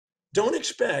Don't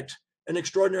expect an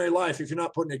extraordinary life if you're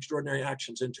not putting extraordinary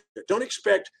actions into it. Don't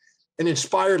expect an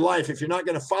inspired life if you're not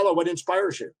going to follow what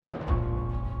inspires you.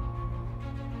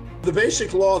 The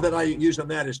basic law that I use on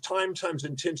that is time times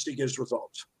intensity gives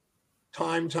results.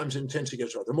 Time times intensity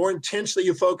gives results. The more intensely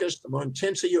you focus, the more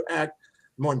intensely you act,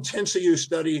 the more intensely you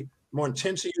study, the more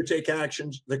intensely you take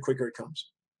actions, the quicker it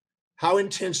comes. How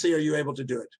intensely are you able to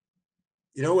do it?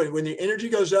 You know, when the energy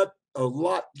goes up, a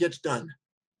lot gets done.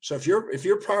 So if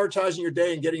you're prioritizing your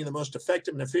day and getting the most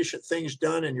effective and efficient things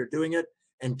done, and you're doing it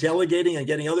and delegating and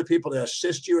getting other people to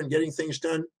assist you in getting things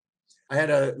done. I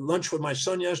had a lunch with my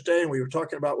son yesterday, and we were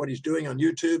talking about what he's doing on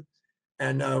YouTube.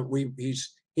 And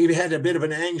he had a bit of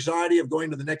an anxiety of going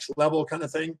to the next level kind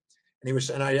of thing.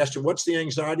 And I asked him, what's the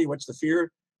anxiety? What's the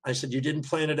fear? I said, you didn't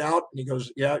plan it out. And he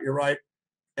goes, yeah, you're right.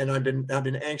 And I've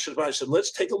been anxious about it. I said,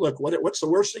 let's take a look. What's the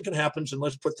worst thing can happen? And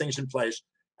let's put things in place.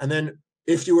 And then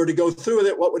if you were to go through with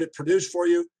it, what would it produce for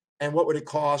you? And what would it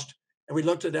cost? And we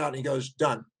looked it out, and he goes,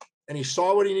 done. And he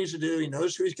saw what he needs to do. He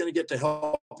knows who he's going to get to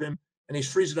help him. And he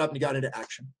frees it up and he got into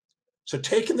action. So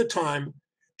taking the time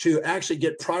to actually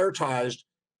get prioritized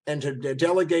and to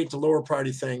delegate the lower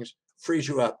priority things frees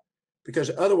you up,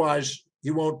 because otherwise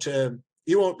you won't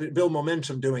build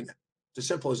momentum doing it. It's as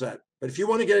simple as that. But if you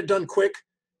want to get it done quick,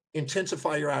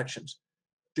 intensify your actions.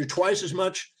 Do twice as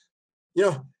much. You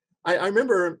know, I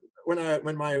remember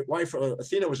when my wife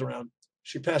Athena was around.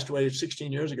 She passed away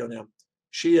 16 years ago now.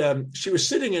 She was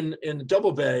sitting in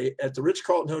Double Bay at the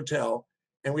Ritz-Carlton Hotel,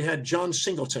 and we had John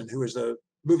Singleton, who was the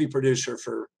movie producer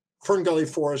for Fern Gully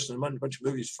Forest and a bunch of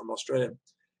movies from Australia.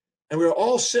 And we were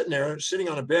all sitting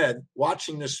on a bed,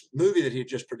 watching this movie that he had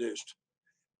just produced.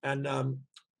 And on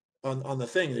the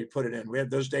thing that he put it in, we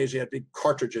had those days, he had big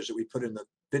cartridges that we put in the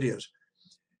videos.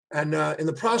 And in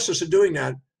the process of doing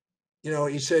that, you know,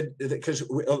 he said, because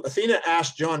Athena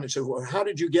asked John and said, well, how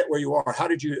did you get where you are? How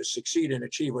did you succeed and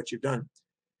achieve what you've done?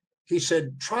 He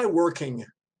said, try working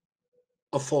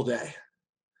a full day.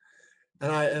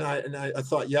 And I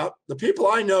thought, yeah, the people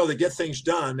I know that get things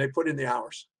done, they put in the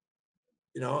hours.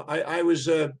 You know,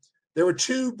 there were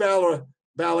two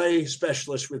ballet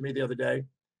specialists with me the other day,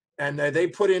 and they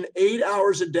put in 8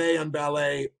 hours a day on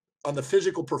ballet, on the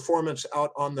physical performance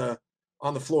out on the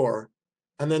floor.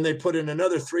 And then they put in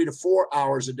another 3 to 4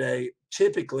 hours a day,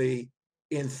 typically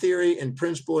in theory and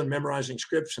principle and memorizing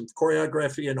scripts and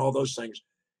choreography and all those things.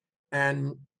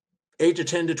 And 8 to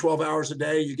 10 to 12 hours a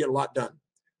day, you get a lot done.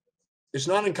 It's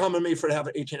not uncommon for me to have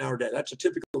an 18-hour day. That's a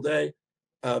typical day.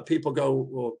 People go,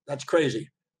 well, that's crazy.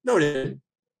 No, it isn't.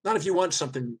 Not if you want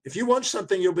something. If you want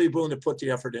something, you'll be willing to put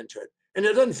the effort into it. And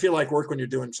it doesn't feel like work when you're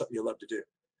doing something you love to do.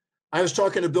 I was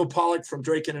talking to Bill Pollack from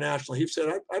Drake International. He said,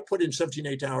 I put in 17,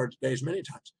 18-hour days many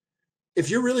times. If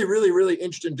you're really, really, really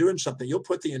interested in doing something, you'll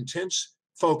put the intense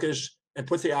focus and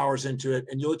put the hours into it,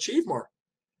 and you'll achieve more.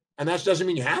 And that doesn't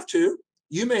mean you have to.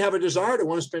 You may have a desire to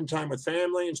want to spend time with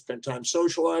family and spend time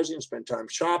socializing and spend time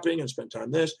shopping and spend time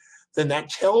this. Then that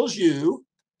tells you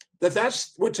that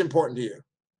that's what's important to you.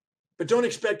 But don't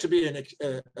expect to be an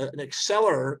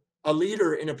exceller, a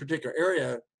leader in a particular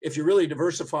area if you're really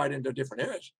diversified into different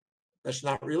areas. That's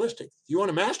not realistic. If you want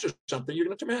to master something, you're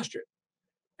going to have to master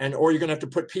it. Or you're going to have to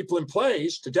put people in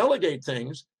place to delegate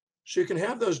things so you can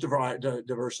have those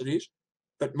diversities.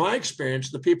 But my experience,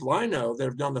 the people I know that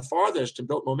have done the farthest and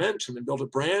built momentum and built a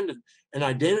brand and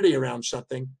identity around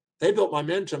something, they built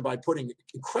momentum by putting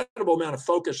incredible amount of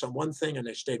focus on one thing, and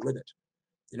they stayed with it.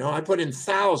 You know, I put in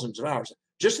thousands of hours.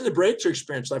 Just in the breakthrough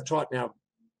experience, I've taught now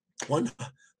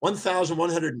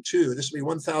 1,102. This will be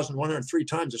 1,103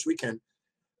 times this weekend.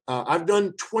 I've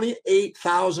done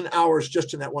 28,000 hours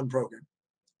just in that one program.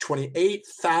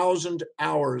 28,000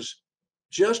 hours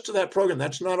just to that program.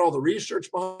 That's not all the research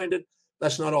behind it.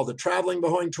 That's not all the traveling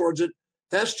behind towards it.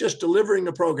 That's just delivering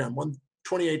the program.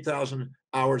 28,000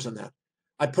 hours in that.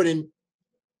 I put in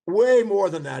way more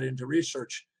than that into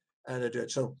research and I do it.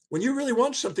 So when you really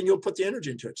want something, you'll put the energy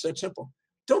into it. It's that simple.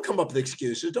 Don't come up with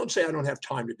excuses. Don't say, I don't have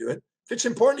time to do it. If it's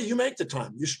important to you, make the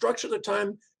time. You structure the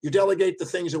time, you delegate the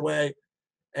things away,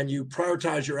 and you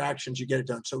prioritize your actions, you get it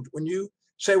done. So when you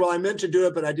say, well, I meant to do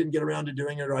it, but I didn't get around to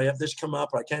doing it, or I have this come up,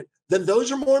 or I can't, then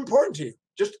those are more important to you.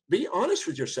 Just be honest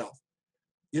with yourself.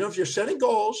 You know, if you're setting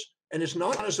goals and it's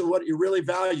not honest with what you really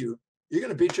value, you're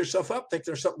going to beat yourself up, think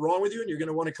there's something wrong with you, and you're going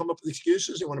to want to come up with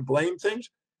excuses. You want to blame things.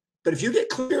 But if you get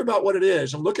clear about what it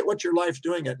is and look at what your life's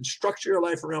doing it and structure your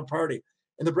life around priority,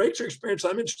 in the breakthrough experience,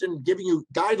 I'm interested in giving you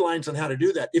guidelines on how to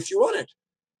do that if you want it.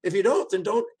 If you don't, then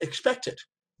don't expect it.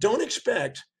 Don't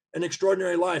expect an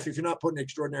extraordinary life if you're not putting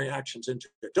extraordinary actions into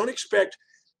it. Don't expect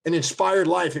an inspired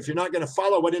life if you're not going to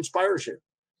follow what inspires you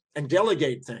and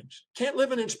delegate things. Can't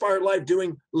live an inspired life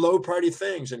doing low priority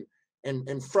things and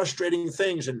and frustrating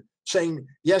things and saying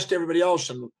yes to everybody else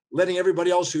and letting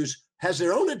everybody else who has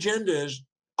their own agendas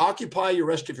occupy the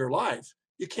rest of your life,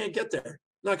 you can't get there.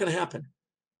 Not going to happen.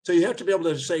 So you have to be able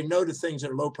to say no to things that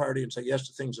are low priority and say yes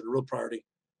to things that are real priority.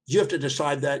 You have to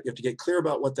decide that. You have to get clear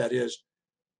about what that is.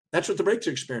 That's what the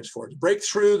breakthrough experience is for. To break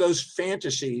through those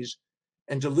fantasies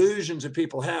and delusions that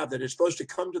people have that it's supposed to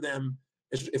come to them.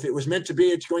 If it was meant to be,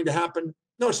 it's going to happen.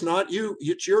 No, it's not.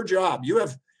 It's your job. You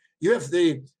have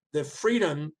the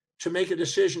freedom to make a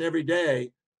decision every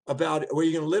day about, are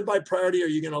you going to live by priority or are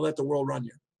you going to let the world run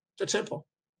you? It's that simple.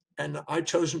 And I've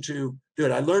chosen to do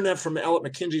it. I learned that from Ellett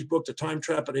McKenzie's book, The Time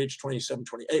Trap, at age 27,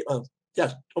 28.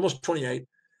 Yes, almost 28.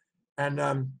 And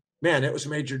man, it was a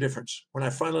major difference when I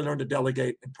finally learned to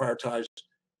delegate and prioritize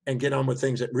and get on with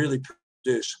things that really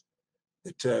produce,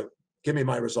 that give me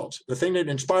my results. The thing that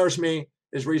inspires me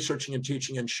is researching and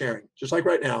teaching and sharing. Just like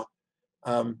right now,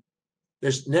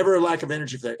 there's never a lack of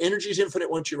energy for that. Energy is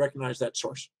infinite once you recognize that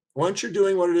source. Once you're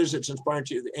doing what it is that's inspiring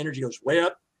to you, the energy goes way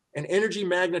up, and energy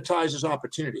magnetizes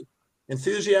opportunity.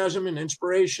 Enthusiasm and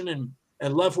inspiration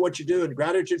and love for what you do and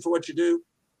gratitude for what you do,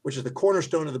 which is the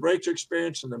cornerstone of the breakthrough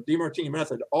experience and the Demartini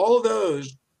method, all of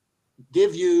those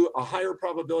give you a higher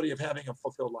probability of having a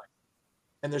fulfilled life.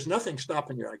 And there's nothing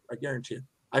stopping you, I guarantee you.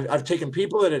 I've taken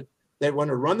people that want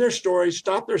to run their story,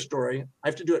 stop their story. I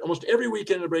have to do it almost every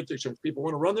weekend in the breakthrough experience. People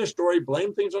want to run their story,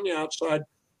 blame things on the outside,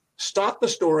 stop the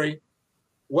story.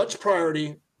 What's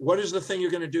priority? What is the thing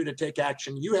you're going to do to take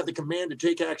action? You have the command to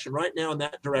take action right now in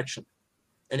that direction.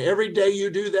 And every day you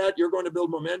do that, you're going to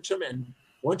build momentum. And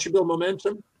once you build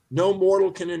momentum, no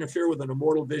mortal can interfere with an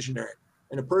immortal visionary.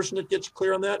 And a person that gets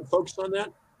clear on that and focused on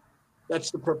that,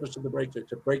 that's the purpose of the breakthrough,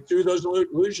 to break through those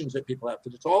illusions that people have.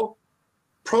 Because it's all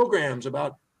programs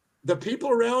about the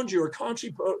people around you are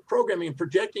constantly programming and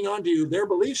projecting onto you their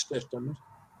belief systems.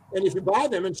 And if you buy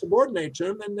them and subordinate to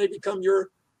them, then they become your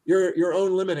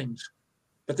own limitings.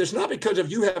 But there's not because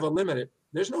of you have a limit.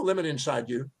 There's no limit inside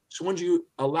you. So once you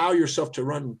allow yourself to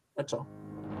run, that's all.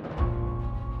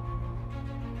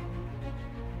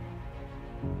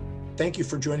 Thank you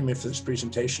for joining me for this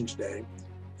presentation today.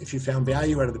 If you found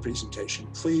value out of the presentation,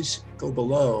 please go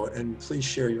below and please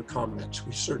share your comments.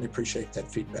 We certainly appreciate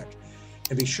that feedback.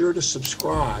 And be sure to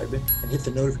subscribe and hit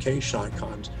the notification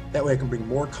icons. That way I can bring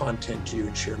more content to you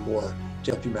and share more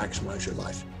to help you maximize your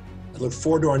life. I look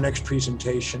forward to our next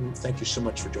presentation. Thank you so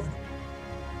much for joining.